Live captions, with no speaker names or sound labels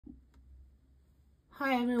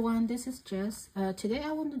Hi everyone, this is Jess. Today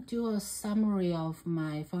I want to do a summary of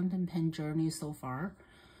my fountain pen journey so far.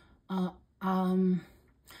 You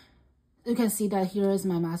can see that here is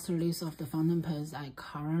my master list of the fountain pens I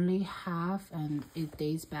currently have, and it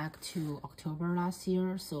dates back to October last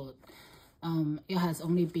year. So it has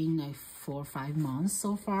only been like 4 or 5 months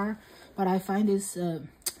so far, but I find this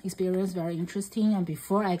experience very interesting. And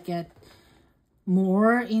before I get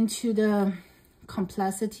more into the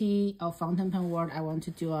complexity of fountain pen world, I want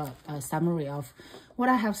to do a summary of what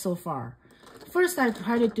I have so far. First, I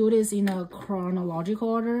try to do this in a chronological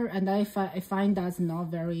order, and I find that's not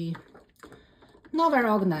very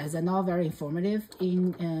organized and not very informative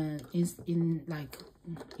in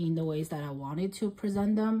the ways that I wanted to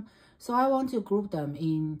present them. So I want to group them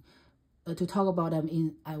in to talk about them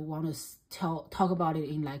in. I want to talk about it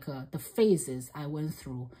in like the phases I went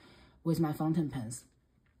through with my fountain pens.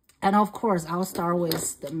 And of course, I'll start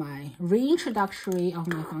with my reintroductory of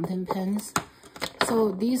my fountain pens.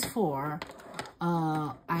 So these four,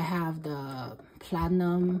 I have the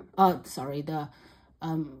platinum, the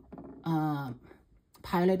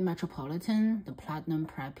Pilot Metropolitan, the Platinum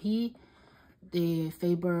Preppy, the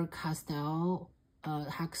Faber-Castell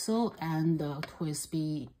HECO, and the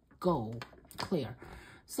TWSBI GO Clear.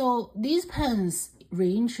 So these pens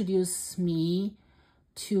reintroduce me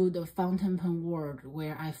to the fountain pen world,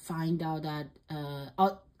 where I find out that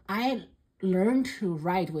I learned to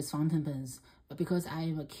write with fountain pens because I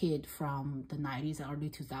am a kid from the 90s and early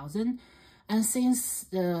 2000s. And since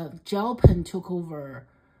the gel pen took over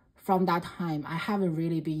from that time, I haven't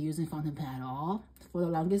really been using fountain pen at all for the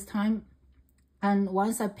longest time. And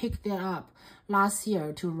once I picked it up last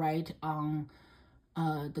year to write on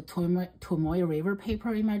the Tomoe River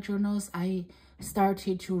paper in my journals, I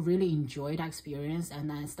started to really enjoy the experience,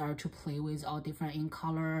 and I started to play with all different ink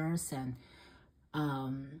colors and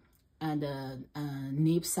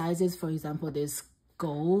nib sizes. For example, this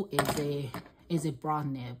Go is a broad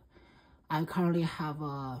nib. I currently have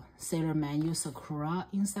a Sailor Manu Sakura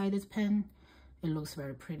inside this pen. It looks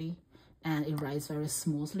very pretty and it writes very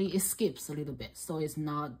smoothly. It skips a little bit, so it's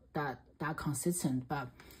not that consistent, but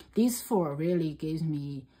these four really gives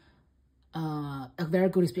me a very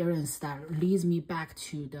good experience that leads me back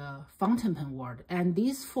to the fountain pen world. And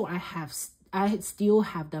these four, I still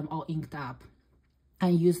have them all inked up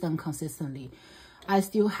and use them consistently. I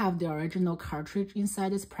still have the original cartridge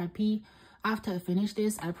inside this Preppy. After I finish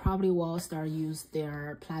this, I probably will start use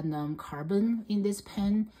their platinum carbon in this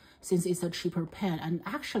pen, since it's a cheaper pen, and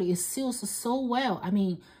actually it seals so well. I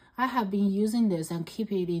mean, I have been using this and keep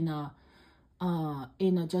it in a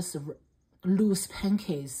just loose pen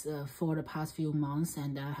case for the past few months,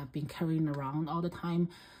 and I have been carrying around all the time.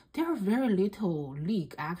 There are very little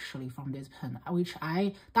leak actually from this pen, which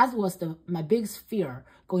that was my biggest fear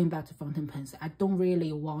going back to fountain pens. I don't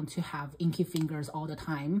really want to have inky fingers all the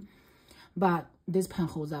time, but this pen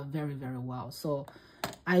holds up very, very well. So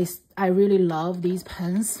I really love these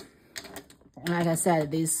pens. Like I said,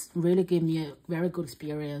 this really gave me a very good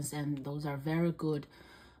experience, and those are very good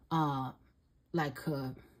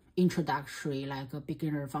introductory, like a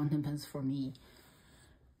beginner fountain pens for me.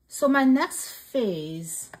 So my next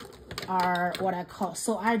phase are what I call,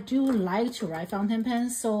 so I do like to write fountain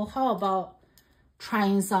pens, so how about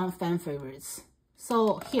trying some fan favorites?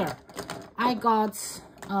 So here I got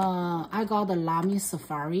the Lamy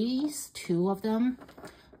Safaris, 2 of them,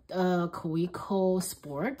 Kaweco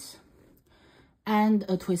Sports, and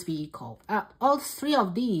a TWSBI GO. All 3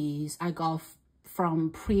 of these I got from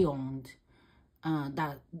pre-owned,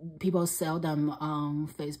 that people sell them on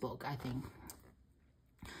Facebook, I think.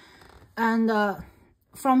 And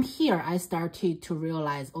from here, I started to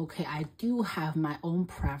realize, okay, I do have my own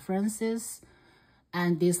preferences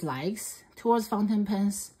and dislikes towards fountain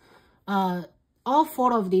pens. All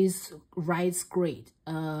 4 of these writes great,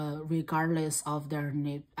 regardless of their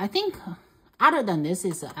nib. I think other than this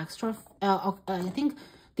is an extra, I think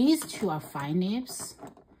these 2 are fine nibs,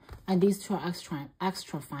 and these 2 are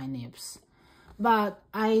extra fine nibs. But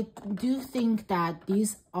I do think that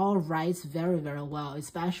these all writes very, very well,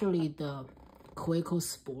 especially the Kaweco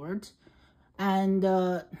Sport. And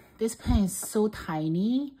this pen is so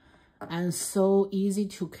tiny and so easy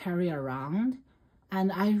to carry around.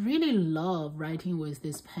 And I really love writing with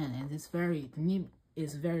this pen, and the nib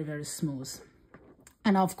is very, very smooth.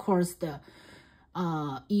 And of course, the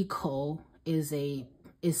Eco is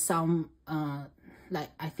some like,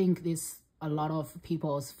 I think this a lot of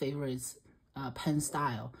people's favorites pen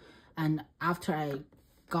style. And after I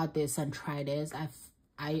got this and tried this,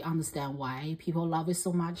 I understand why people love it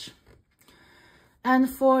so much. And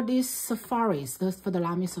for these safaris, for the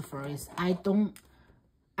Lamy Safaris, I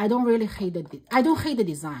I don't really hate I don't hate the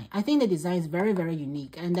design. I think the design is very, very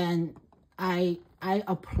unique. And then I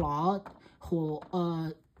applaud who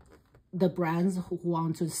the brands who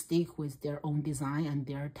want to stick with their own design and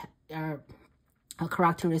their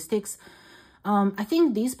characteristics. I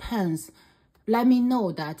think these pens let me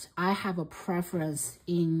know that I have a preference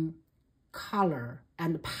in color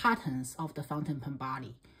and patterns of the fountain pen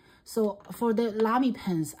body. So for the Lamy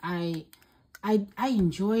pens, I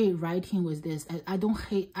enjoy writing with this. I don't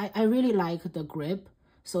hate. I really like the grip,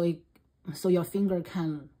 so your finger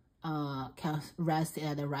can rest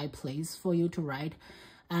at the right place for you to write,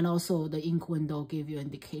 and also the ink window give you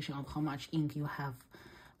indication of how much ink you have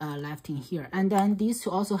left in here. And then these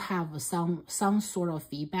two also have some sort of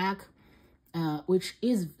feedback, which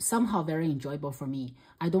is somehow very enjoyable for me.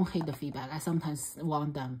 I don't hate the feedback. I sometimes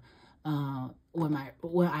want them when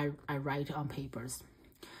I write on papers.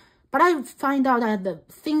 But I find out that the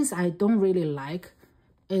things I don't really like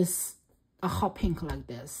is a hot pink like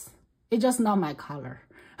this. It's just not my color.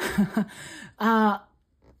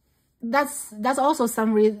 That's also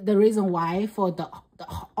the reason why for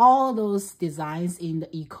all those designs in the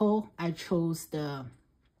Eco, I chose the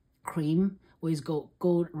cream with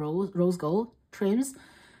rose gold trims.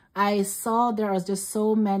 I saw there are just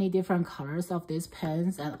so many different colors of these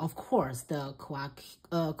pens, and of course the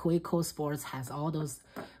Kaweco Sports has all those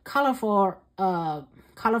colorful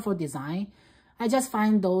design. I just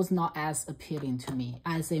find those not as appealing to me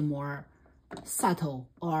as a more subtle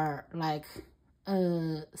or like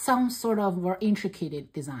some sort of more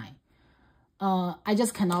intricate design. I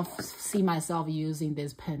just cannot see myself using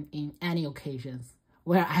this pen in any occasions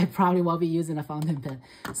where I probably will be using a fountain pen.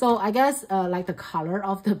 So I guess like the color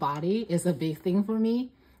of the body is a big thing for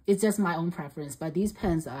me. It's just my own preference, but these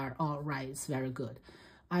pens are all right. It's very good.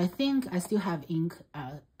 I think I still have ink,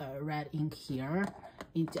 red ink here.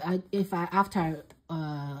 After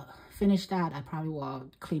I finish that, I probably will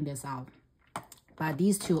clean this out. But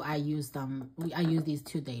these two, I use these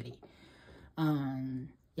two daily.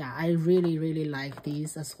 Yeah, I really like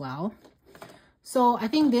these as well. So I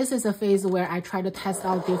think this is a phase where I try to test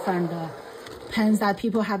out different pens that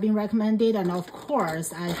people have been recommended. And of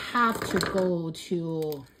course, I have to go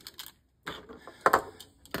to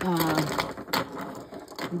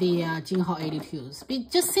the Jinhao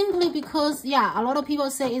 82s. Just simply because, yeah, a lot of people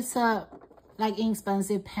say it's a like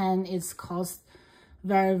inexpensive pen. It's cost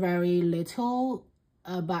very little,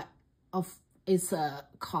 but it's a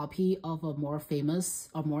copy of a more famous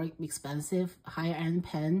or more expensive higher end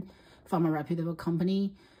pen from a reputable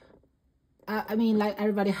company. I mean, like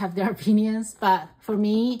everybody have their opinions, but for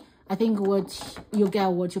me, I think what you get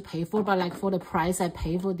what you pay for. But like for the price I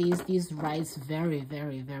pay for these writes very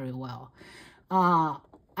well.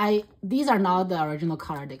 These are not the original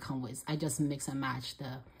color they come with. I just mix and match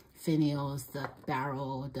the finials, the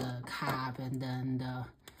barrel, the cap, and then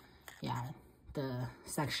the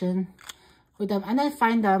section with them, and I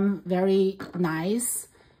find them very nice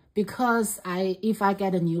because if I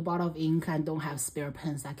get a new bottle of ink and don't have spare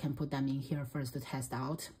pens, I can put them in here first to test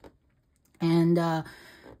out. And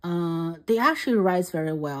they actually write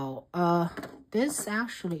very well. This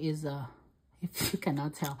actually is a, if you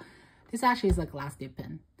cannot tell, this actually is a glass dip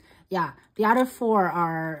pen. Yeah, the other four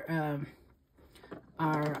are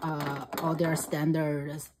all their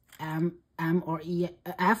standard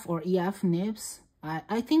F or EF nibs.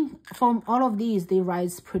 I think from all of these, they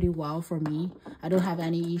write pretty well for me. I don't have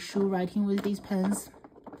any issue writing with these pens.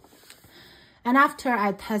 And after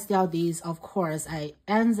I test out these, of course, I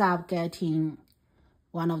end up getting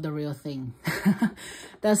one of the real thing.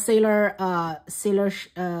 The Sailor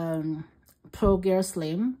Pro Gear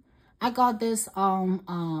Slim. I got this on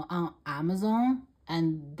Amazon,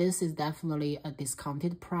 and this is definitely a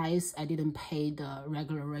discounted price. I didn't pay the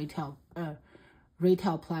regular retail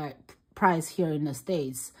price here in the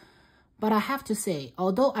States. But I have to say,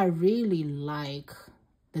 although I really like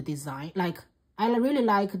the design, like I really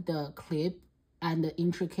like the clip and the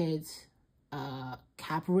intricate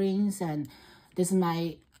cap rings, and this is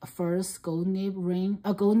my first gold nib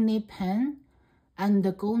pen, and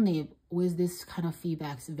the gold nib with this kind of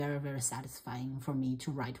feedback is very satisfying for me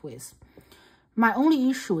to write with. My only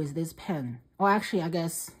issue is this pen, or actually I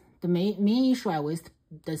guess the main issue I with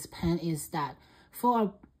this pen is that for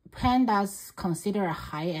a pen that's considered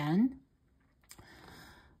high-end,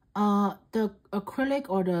 the acrylic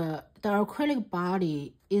or the acrylic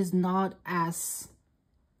body is not as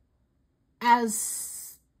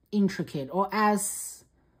intricate, or as,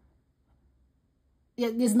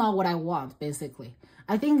 it's not what I want, basically.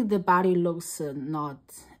 I think the body looks a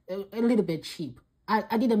little bit cheap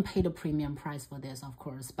I didn't pay the premium price for this, of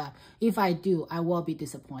course, but if I do, I will be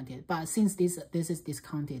disappointed. But since this is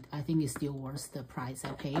discounted, I think it's still worth the price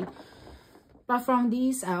I paid. But from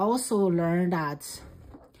these, I also learned that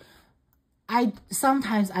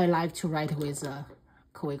sometimes I like to write with a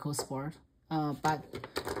Kaweco Sport, but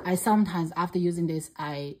I sometimes, after using this,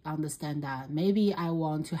 I understand that maybe I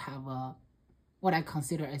want to have what I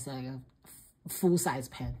consider as a full-size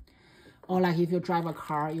pen. Or like if you drive a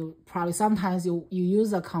car, you probably sometimes you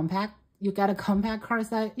use a compact, you get a compact car,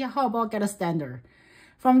 it's like, yeah, how about get a standard?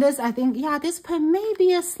 From this, I think, yeah, this pen may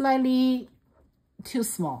be a slightly too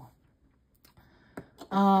small.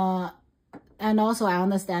 And also I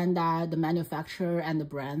understand that the manufacturer and the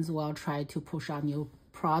brands will try to push out new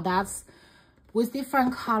products with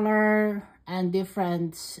different color and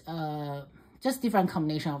different, just different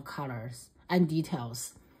combination of colors and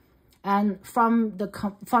details. And from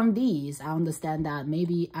these, I understand that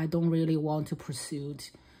maybe I don't really want to pursue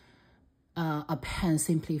a pen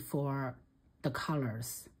simply for the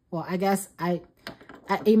colors. Well, I guess I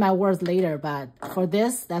in my words later, but for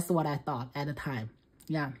this, that's what I thought at the time.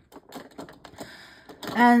 Yeah.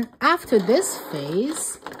 And after this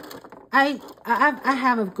phase, I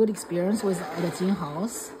have a good experience with the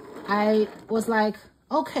Jinhaos. I was like,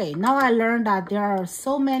 okay, now I learned that there are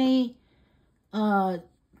so many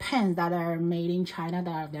pens that are made in China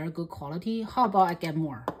that are very good quality. How about I get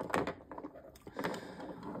more?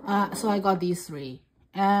 So I got these three.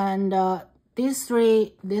 And these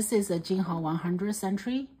three, this is a Jinhao 100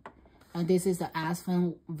 Century. And this is the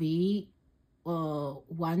Asvine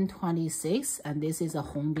V126. And this is a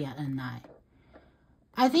Hongdian N9.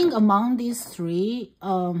 I think among these three,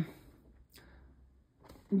 the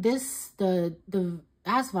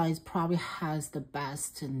Asvine probably has the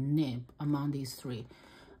best nib among these three.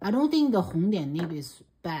 I don't think the Hongdian nib is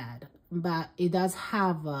bad, but it does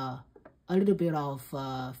have a little bit of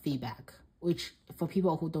feedback, which for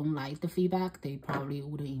people who don't like the feedback, they probably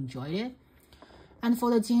wouldn't enjoy it. And for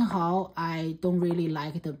the Jinhao, I don't really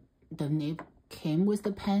like the nib came with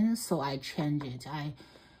the pen, so I changed it. I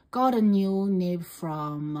got a new nib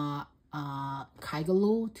from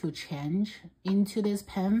Kaweco to change into this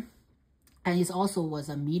pen, and it also was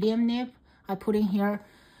a medium nib I put in here.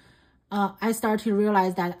 I started to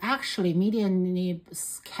realize that actually medium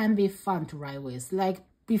nibs can be fun to write with. Like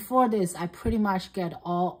before this, I pretty much get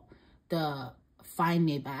all the fine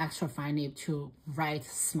nib, extra fine nib to write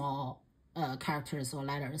small characters or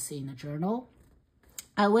letters in a journal.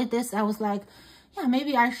 And with this, I was like, yeah,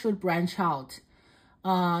 maybe I should branch out.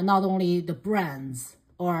 Not only the brands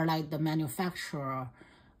or like the manufacturer,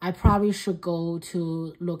 I probably should go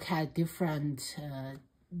to look at different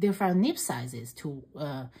nib sizes to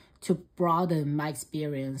broaden my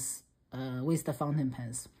experience with the fountain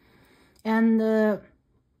pens. And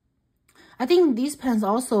I think these pens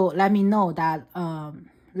also let me know that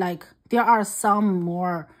like there are some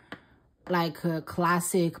more like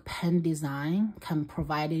classic pen design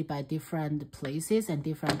provided by different places and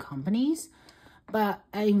different companies, but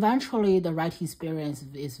eventually the writing experience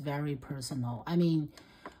is very personal. I mean,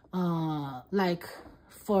 like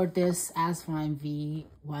for this Asvine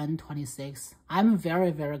V126, I'm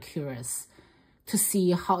very, very curious to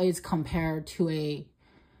see how it's compared to a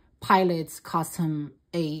Pilot's Custom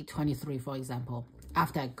A23, for example,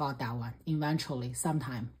 after I got that one, eventually,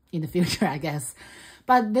 sometime in the future, I guess.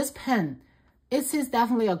 But this pen, it is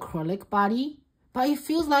definitely acrylic body, but it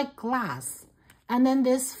feels like glass. And then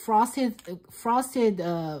this frosted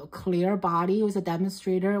clear body with a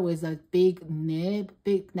demonstrator with a big nib,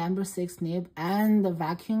 big number 6 nib, and the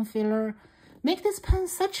vacuum filler make this pen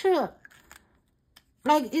such a,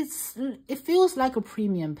 like it feels like a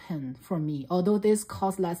premium pen for me. Although this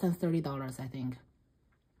costs less than $30, I think,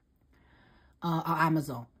 on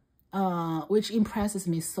Amazon, which impresses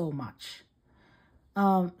me so much.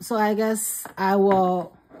 So I guess I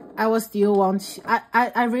will still want to,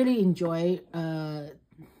 I really enjoy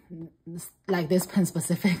like this pen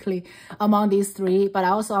specifically among these three, but I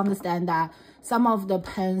also understand that some of the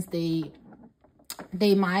pens they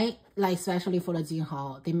might, like especially for the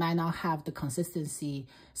Jinhao, they might not have the consistency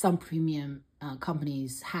some premium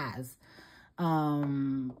companies has.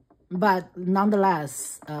 But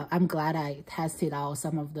nonetheless, I'm glad I tested out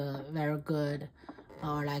some of the very good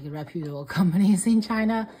or like reputable companies in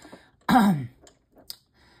China.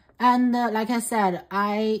 And like I said,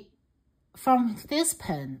 from this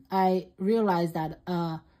pen, I realized that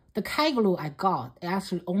the Kaweco I got, it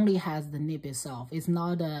actually only has the nib itself. It's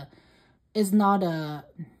not a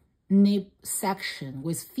nib section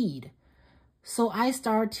with feed. So I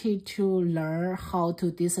started to learn how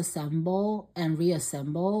to disassemble and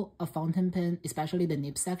reassemble a fountain pen, especially the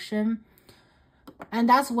nib section. And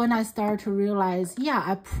that's when I started to realize, yeah,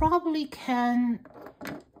 I probably can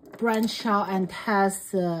branch out and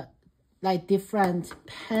test like different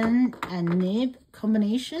pen and nib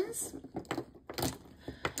combinations.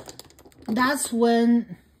 That's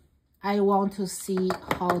when I want to see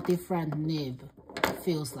how different nib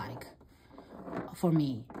feels like for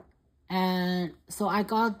me. And so I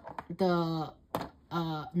got the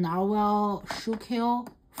Nahvalur Schulkill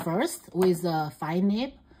first with a fine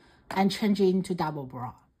nib and change it into double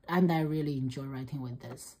broad. And I really enjoy writing with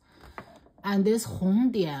this. And this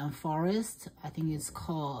Hongdian Forest, I think it's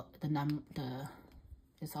called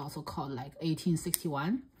it's also called like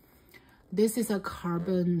 1861. This is a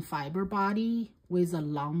carbon fiber body with a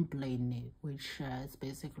long blade nib, which is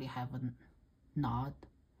basically have a knot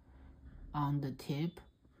on the tip.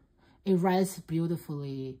 It writes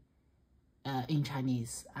beautifully in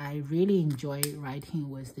Chinese. I really enjoy writing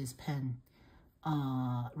with this pen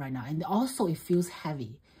right now. And also it feels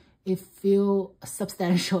heavy. It feels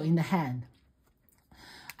substantial in the hand.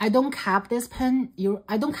 I don't cap this pen.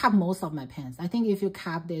 I don't cap most of my pens. I think if you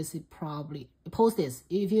cap this, it probably post this.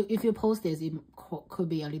 If you post this, it could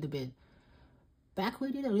be a little bit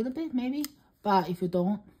backweighted, a little bit maybe. But if you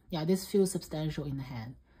don't, yeah, this feels substantial in the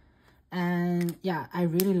hand. And yeah, I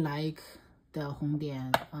really like the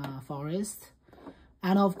Hongdian Forest.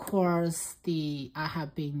 And of course, I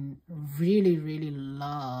have been really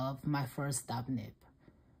love my first stub nib.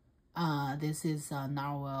 This is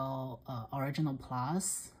Nahvalur Original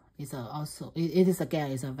Plus. It's it is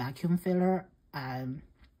a vacuum filler. I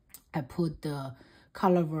put the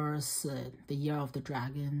Colorverse, the Year of the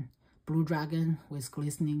Dragon, Blue Dragon with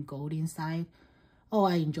glistening gold inside. Oh,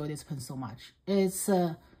 I enjoy this pen so much. It's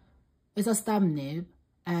a stub nib,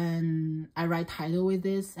 and I write title with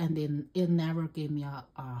this, and then it never gave me a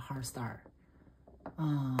hard start.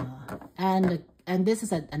 And this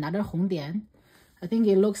is another Hongdian. I think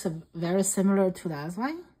it looks very similar to the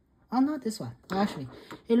Asvine. Oh, not this one. Actually,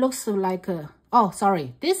 it looks like a... Oh,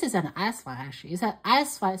 sorry. This is an Asvine, actually. It's an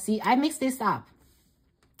Asvine. See, I mixed this up.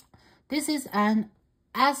 This is an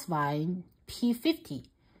Asvine P50.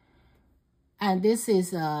 And this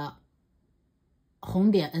is a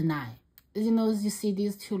Hongdian N9. You know, you see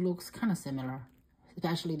these two looks kind of similar,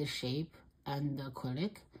 especially the shape and the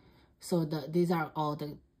acrylic. So these are all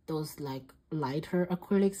those like lighter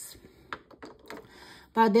acrylics.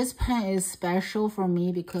 But this pen is special for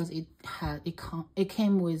me because it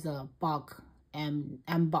came with a Bock and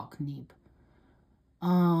Bock nib.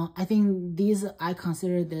 I think I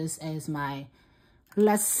consider this as my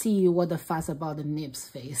let's see what the fuss about the nibs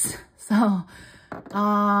face. So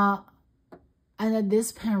and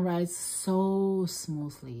this pen writes so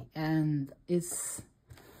smoothly, and it's,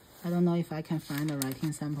 I don't know if I can find a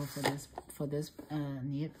writing sample for this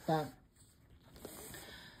nib, but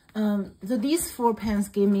so these 4 pens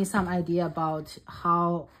give me some idea about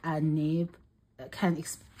how a nib can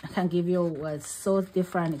give you a so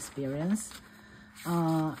different experience.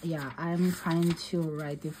 Yeah, I'm trying to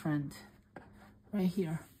write different right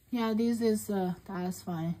here. Yeah, this is the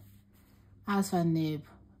Asvine nib,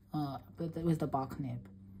 but with the Bock nib.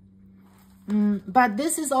 But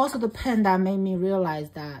this is also the pen that made me realize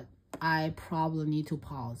that I probably need to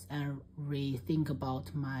pause and rethink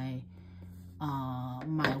about my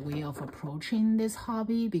my way of approaching this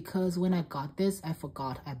hobby, because when I got this, I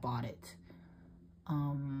forgot I bought it.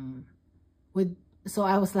 So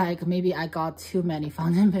I was like, maybe I got too many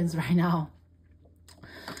fountain pens right now.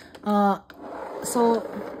 Of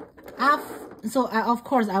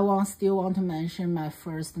course I still want to mention my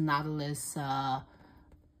first Nautilus,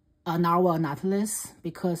 Nahvalur Nautilus,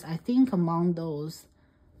 because I think among those,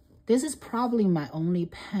 this is probably my only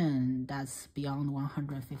pen that's beyond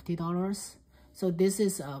 $150. So this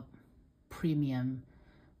is a premium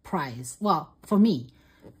price. Well, for me,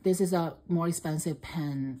 this is a more expensive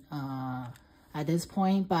pen at this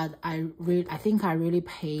point, but I think I really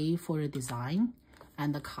pay for the design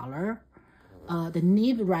and the color. The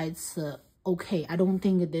nib writes okay. I don't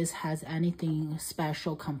think this has anything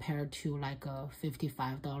special compared to like a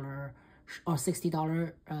 $55 or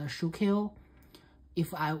 $60 Schulkill,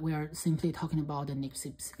 if we're simply talking about the nib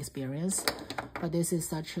experience. But this is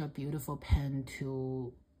such a beautiful pen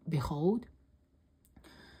to behold.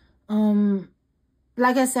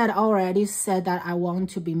 Like I said, I already said that I want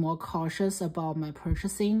to be more cautious about my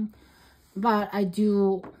purchasing, but I'm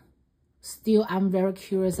very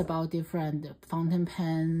curious about different fountain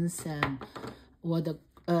pens and what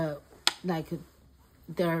like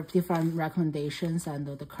their different recommendations and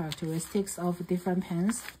the characteristics of different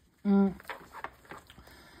pens.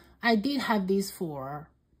 I did have these 4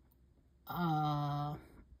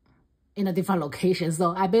 in a different location.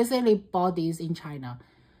 So I basically bought these in China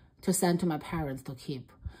to send to my parents to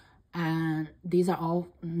keep. And these are all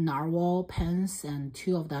narwhal pens, and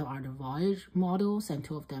 2 of them are the Voyage models, and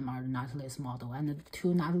 2 of them are the Nautilus model. And the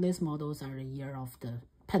 2 Nautilus models are the year of the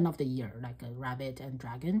pen of the year, like a rabbit and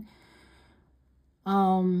dragon.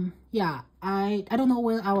 Yeah, I don't know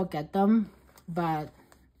where I will get them, but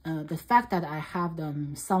the fact that I have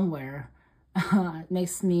them somewhere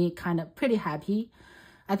makes me kind of pretty happy.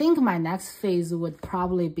 I think my next phase would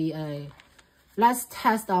probably be let's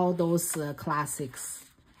test out those classics.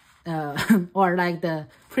 Or like the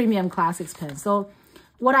premium classics pen. So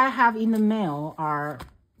what I have in the mail are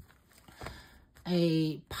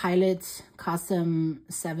a Pilot Custom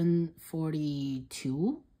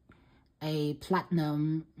 742, a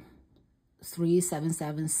Platinum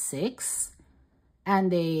 3776,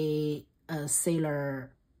 and a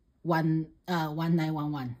Sailor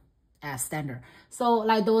 1911 as standard. So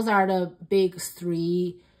like those are the big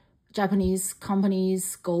 3 Japanese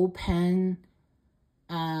companies, gold pen.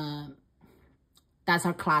 That's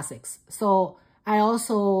our classics. So I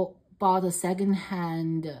also bought a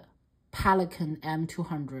second-hand Pelican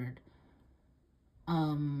M200.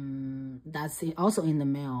 That's also in the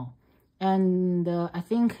mail. And I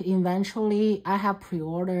think eventually I have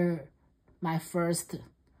pre-ordered my first,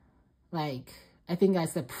 like, I think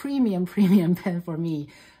that's the premium pen for me,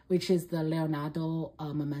 which is the Leonardo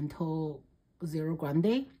Memento Zero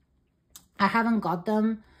Grande. I haven't got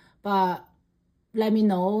them, but let me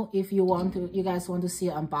know if you guys want to see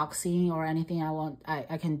an unboxing or anything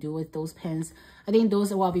I can do with those pens. I think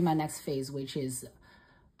those will be my next phase, which is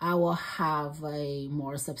I will have a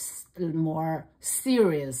more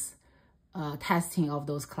serious testing of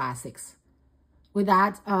those classics. With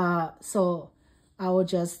that, so I will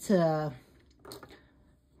just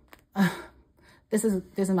this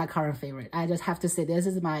is my current favorite. I just have to say this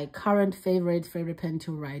is my current favorite pen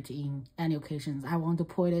to write in any occasions. I want to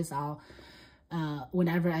pull this out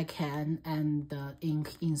whenever I can, and the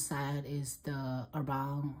ink inside is the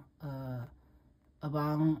Urban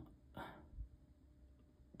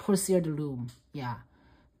Pursued Loom. Yeah,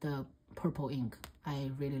 the purple ink.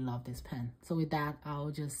 I really love this pen. So with that,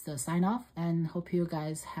 I'll just sign off and hope you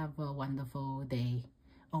guys have a wonderful day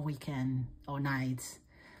or weekend or night.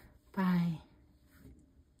 Bye.